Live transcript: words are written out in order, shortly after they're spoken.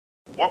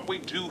What we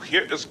do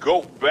here is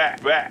go back.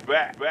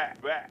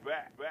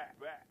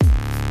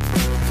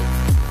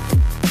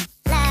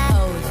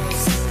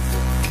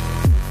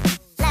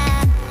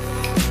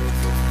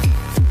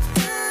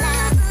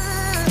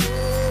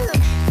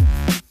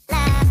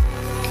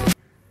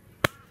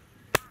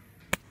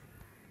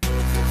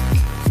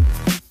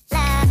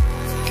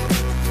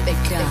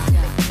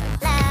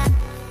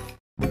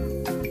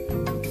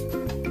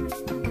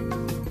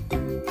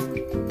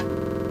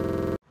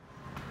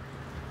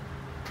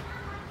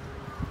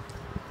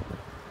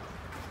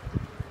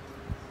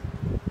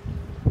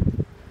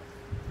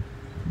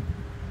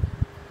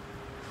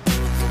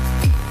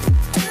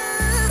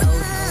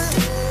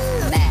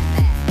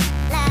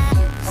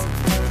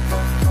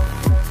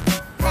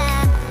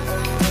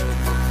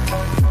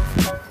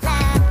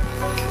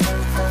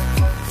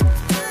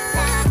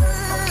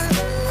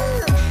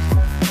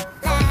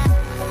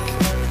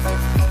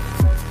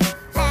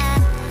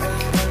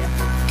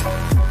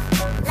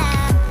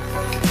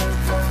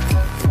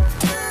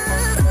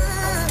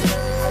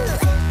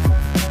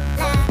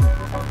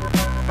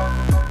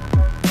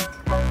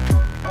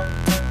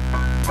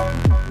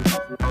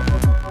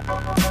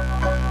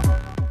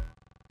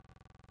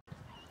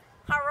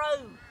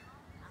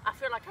 I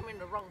feel like I'm in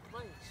the wrong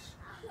place.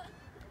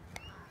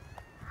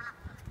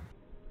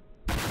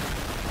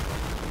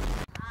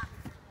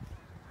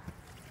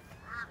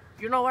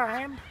 You know where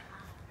I am?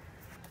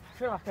 I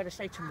feel like I gotta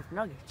stay to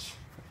McNuggets.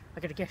 I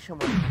gotta get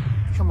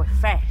somewhere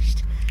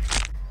fast.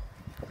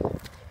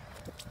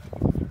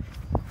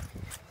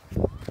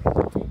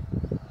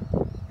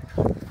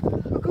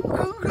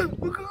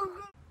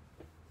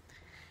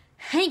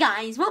 Hey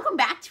guys, welcome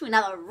back to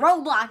another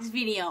Roblox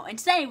video, and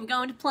today we're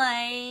going to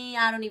play,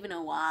 I don't even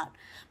know what,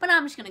 but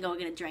I'm just going to go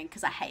get a drink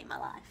because I hate my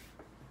life.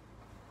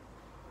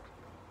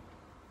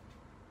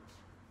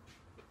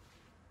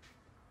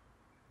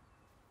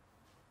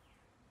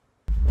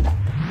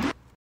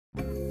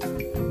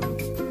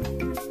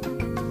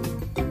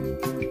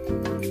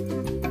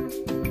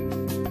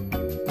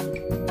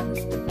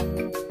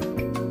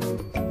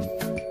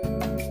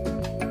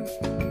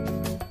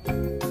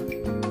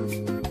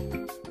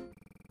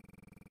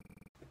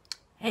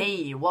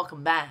 Hey,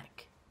 welcome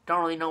back. Don't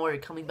really know where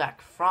you're coming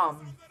back from,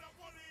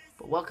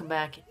 but welcome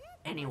back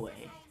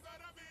anyway.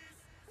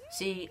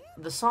 See,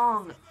 the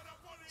song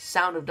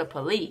Sound of the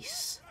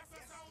Police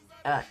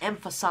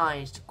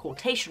emphasized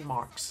quotation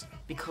marks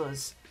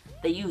because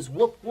they use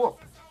whoop whoop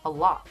a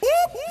lot.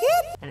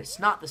 And it's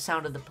not the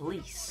sound of the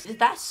police.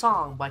 That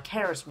song by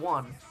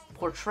KRS-One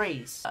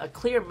portrays a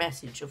clear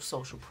message of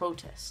social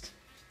protest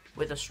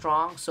with a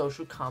strong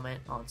social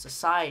comment on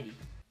society.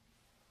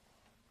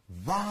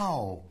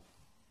 Wow!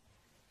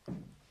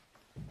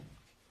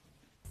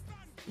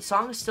 The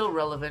song is still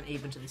relevant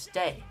even to this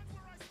day.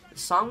 The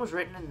song was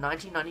written in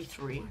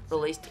 1993,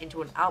 released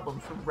into an album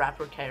from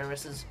rapper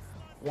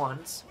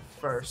KRS-One's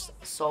first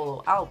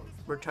solo album,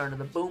 Return of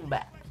the Boom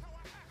Bap.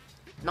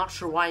 Not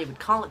sure why you would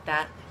call it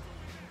that,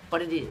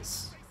 but it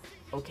is.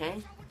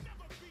 Okay?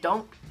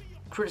 Don't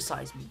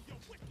criticize me.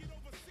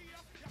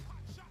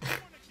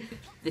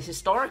 The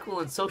historical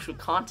and social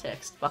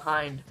context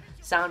behind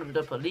Sound of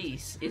the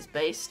Police is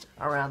based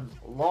around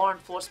law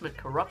enforcement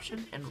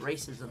corruption and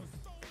racism.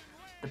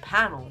 The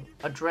panel,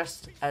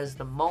 addressed as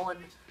the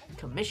Mullen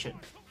Commission,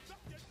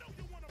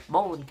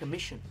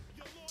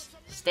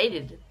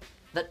 stated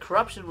that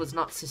corruption was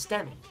not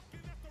systemic,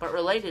 but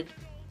related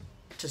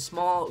to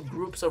small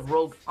groups of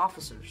rogue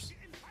officers.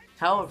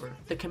 However,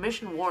 the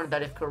Commission warned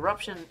that if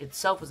corruption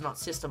itself was not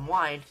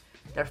system-wide,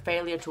 their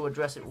failure to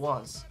address it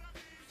was.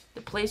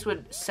 The police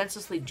would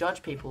senselessly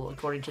judge people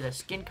according to their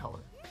skin color,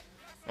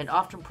 and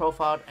often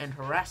profiled and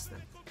harassed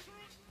them.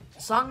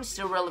 The song is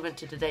still relevant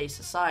to today's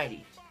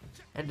society,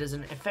 and does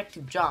an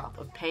effective job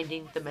of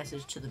painting the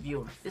message to the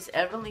viewer. This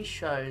evidently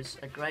shows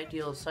a great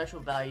deal of social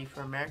value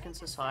for American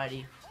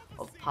society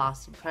of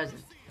past and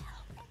present.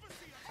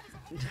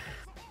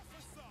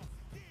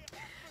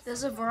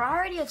 There's a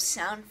variety of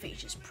sound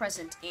features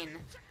present in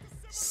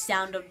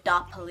Sound of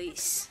Da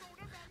Police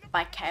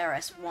by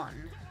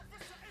KRS-One.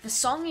 The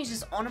song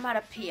uses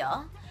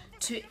onomatopoeia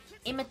to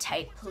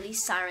imitate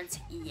police sirens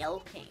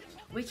yelping.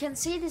 We can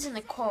see this in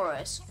the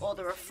chorus or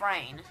the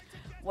refrain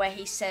where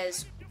he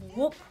says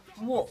whoop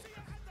whoop.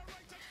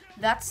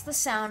 That's the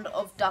sound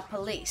of da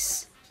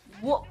police.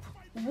 Whoop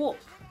whoop.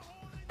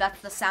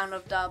 That's the sound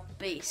of da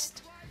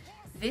beast.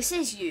 This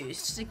is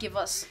used to give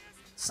us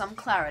some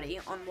clarity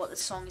on what the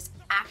song is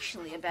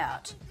actually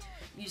about,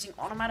 using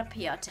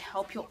onomatopoeia to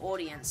help your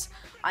audience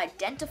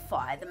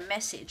identify the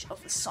message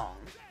of the song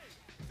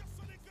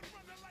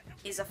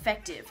is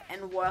effective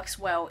and works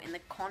well in the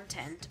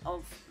content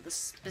of the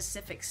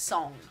specific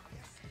song.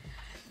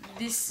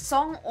 This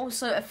song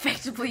also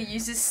effectively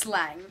uses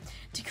slang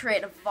to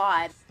create a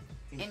vibe,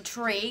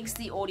 intrigues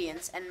the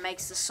audience, and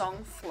makes the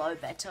song flow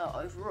better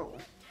overall.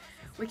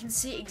 We can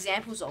see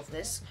examples of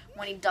this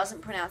when he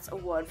doesn't pronounce a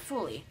word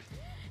fully,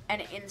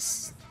 and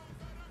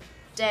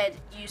instead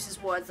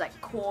uses words like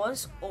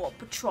cause or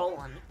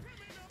patrolin,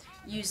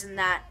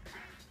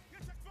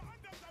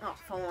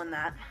 following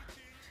that.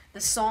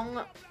 The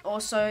song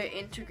also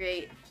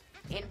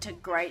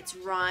integrates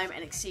rhyme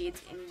and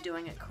exceeds in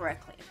doing it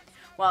correctly,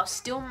 while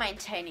still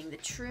maintaining the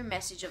true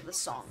message of the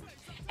song,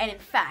 and in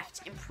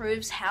fact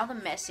improves how the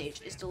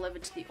message is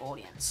delivered to the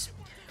audience.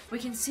 We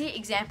can see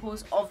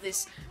examples of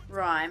this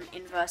rhyme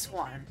in verse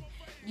 1.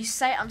 You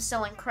say I'm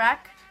selling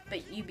crack,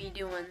 but you be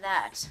doing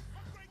that.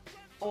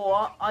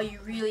 Or, are you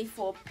really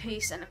for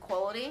peace and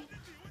equality?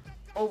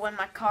 Or, when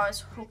my car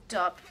is hooked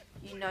up,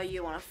 you know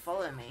you want to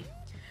follow me.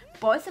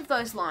 Both of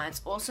those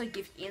lines also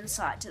give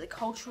insight to the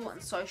cultural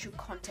and social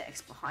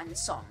context behind the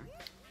song.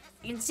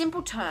 In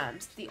simple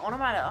terms, the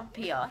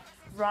onomatopoeia,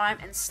 rhyme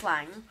and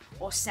slang,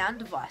 or sound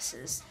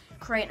devices,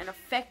 create an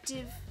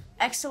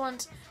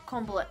excellent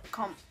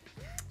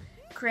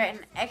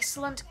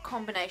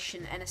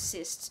combination and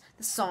assists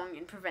the song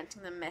in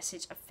presenting the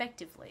message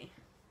effectively.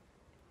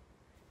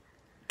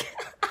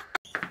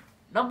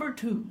 Number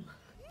 2.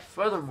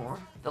 Furthermore,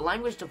 the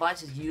language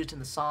devices used in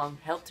the song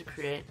help to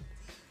create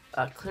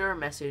a clearer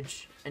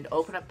message and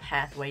open a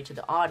pathway to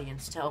the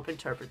audience to help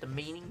interpret the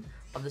meaning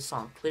of the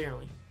song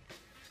clearly.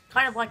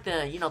 Kind of like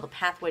the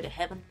pathway to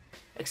heaven,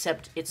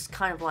 except it's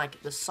kind of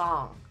like the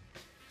song.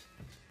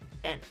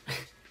 And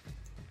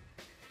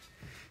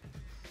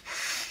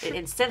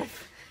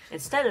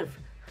instead of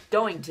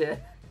going to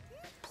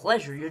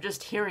pleasure, you're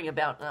just hearing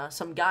about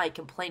some guy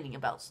complaining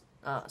about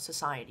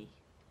society.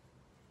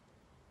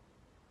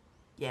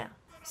 Yeah.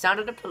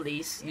 Sound of the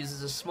Police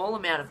uses a small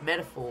amount of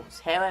metaphors,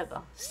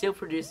 however, still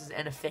produces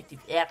an effective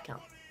outcome.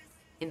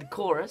 In the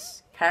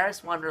chorus,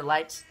 KRS-One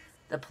relates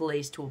the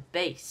police to a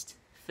beast,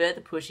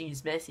 further pushing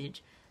his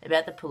message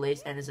about the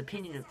police and his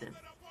opinion of them.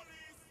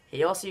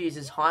 He also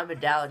uses high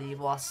modality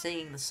while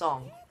singing the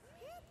song.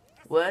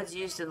 Words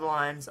used in the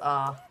lines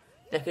are,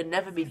 "There could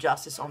never be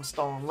justice on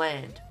stolen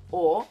land,"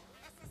 or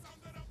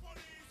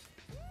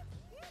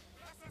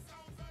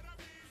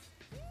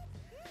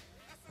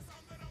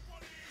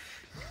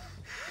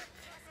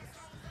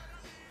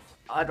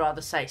I'd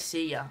rather say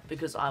see ya,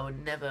 because I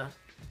would never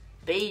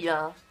be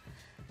ya.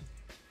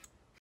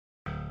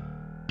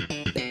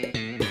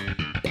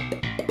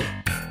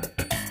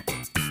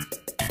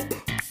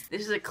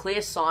 This is a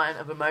clear sign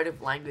of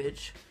emotive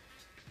language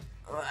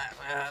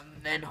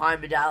and high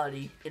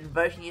modality,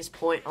 invoking his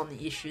point on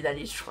the issue that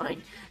he's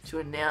trying to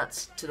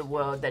announce to the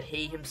world, that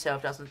he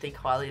himself doesn't think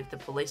highly of the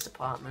police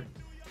department,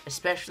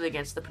 especially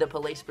against the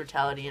police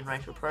brutality and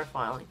racial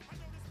profiling.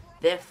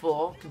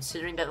 Therefore,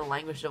 considering that the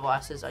language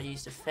devices are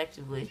used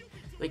effectively,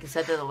 we can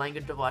say that the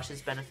language devices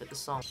benefit the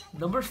song.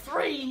 Number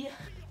 3.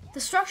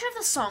 The structure of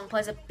the song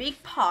plays a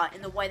big part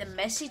in the way the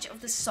message of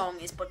the song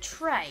is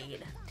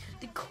portrayed.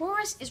 The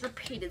chorus is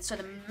repeated so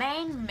the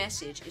main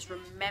message is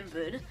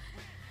remembered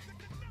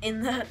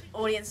in the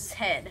audience's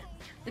head.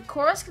 The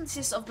chorus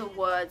consists of the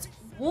words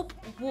whoop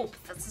whoop,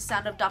 that's the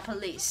sound of da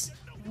police,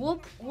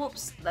 whoop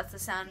whoops, that's the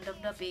sound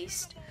of the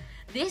beast.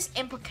 This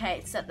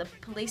implicates that the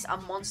police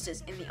are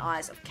monsters in the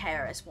eyes of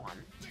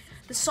KRS-One.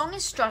 The song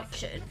is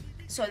structured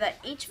so that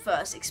each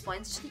verse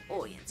explains to the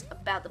audience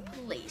about the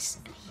police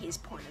and his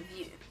point of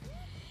view.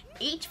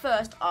 Each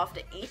verse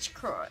after each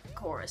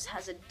chorus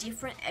has a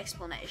different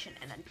explanation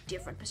and a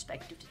different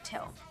perspective to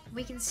tell.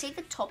 We can see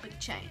the topic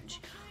change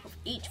of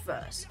each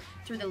verse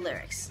through the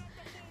lyrics,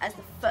 as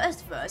the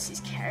first verse is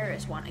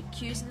KRS-One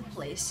accusing the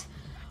police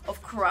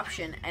of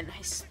corruption and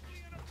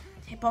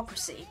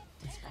hypocrisy.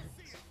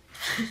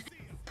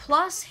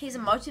 Plus, his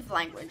emotive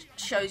language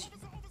shows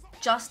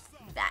just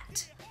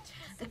that.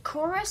 The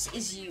chorus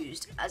is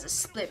used as a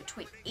split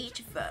between each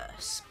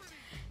verse,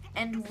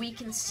 and we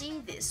can see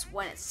this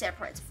when it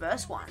separates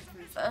verse 1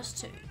 from verse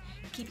 2,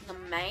 keeping the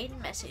main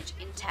message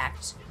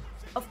intact,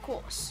 of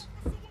course.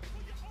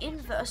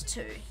 In verse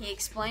 2, he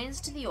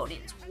explains to the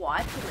audience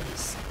why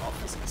police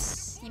officers are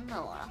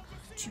similar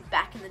to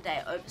back in the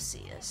day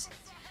overseers.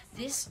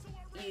 This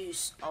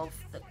use of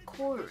the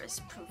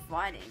chorus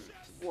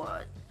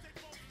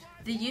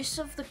The use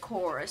of the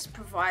chorus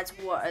provides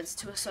words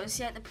to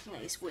associate the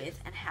police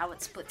with, and how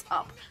it splits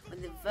up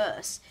when the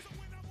verses.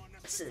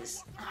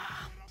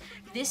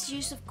 The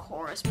use of the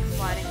chorus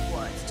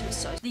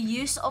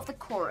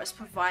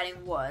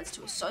providing words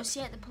to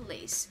associate the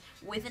police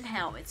with and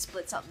how it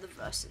splits up the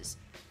verses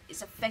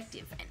is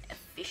effective and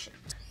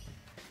efficient.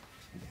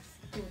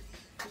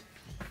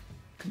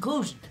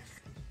 Conclusion.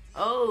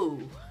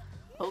 Oh,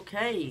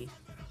 okay.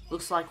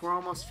 Looks like we're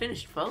almost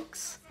finished,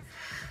 folks.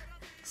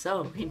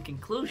 So, in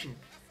conclusion,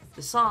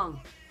 the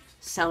song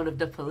Sound of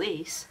the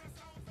Police,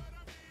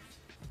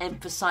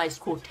 emphasized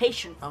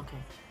quotation,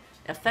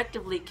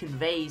 effectively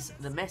conveys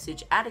the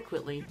message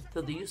adequately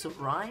through the use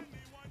of rhyme,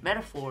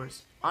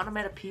 metaphors,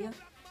 onomatopoeia,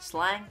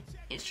 slang,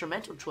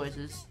 instrumental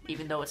choices,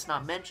 even though it's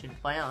not mentioned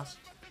by us,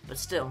 but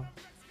still,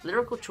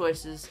 lyrical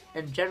choices,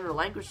 and general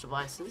language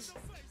devices.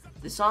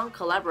 The song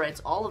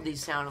collaborates all of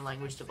these sound and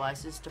language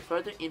devices to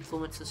further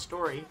influence the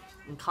story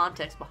and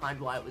context behind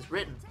why it was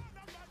written.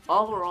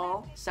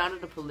 Overall, Sound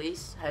of the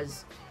Police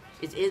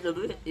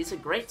is a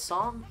great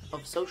song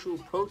of social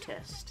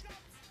protest.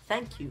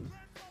 Thank you.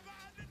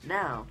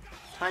 Now,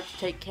 trying to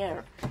take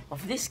care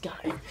of this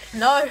guy.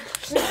 No,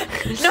 no,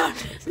 no,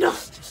 no.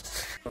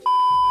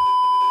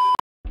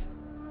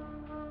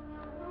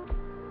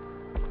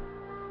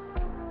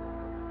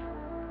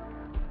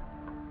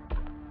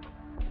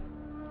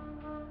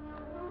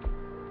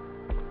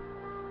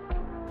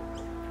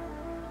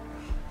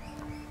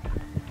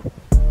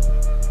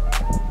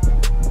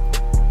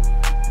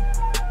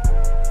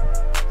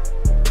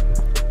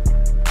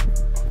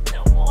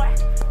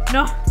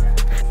 No.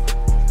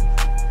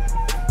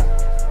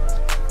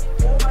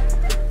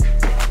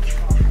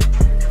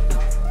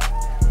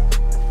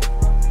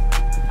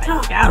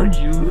 I found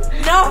you.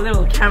 No.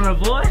 Little camera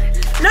boy.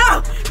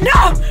 No,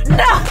 no,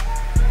 no.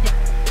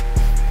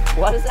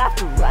 What does that have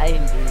to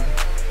rain, dude?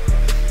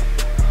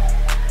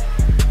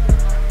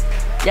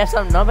 You have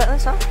something to know about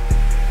this, huh?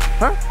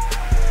 Huh?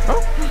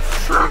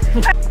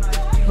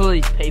 Who are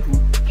these people?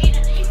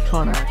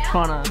 Trying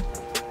to.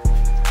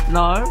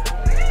 No.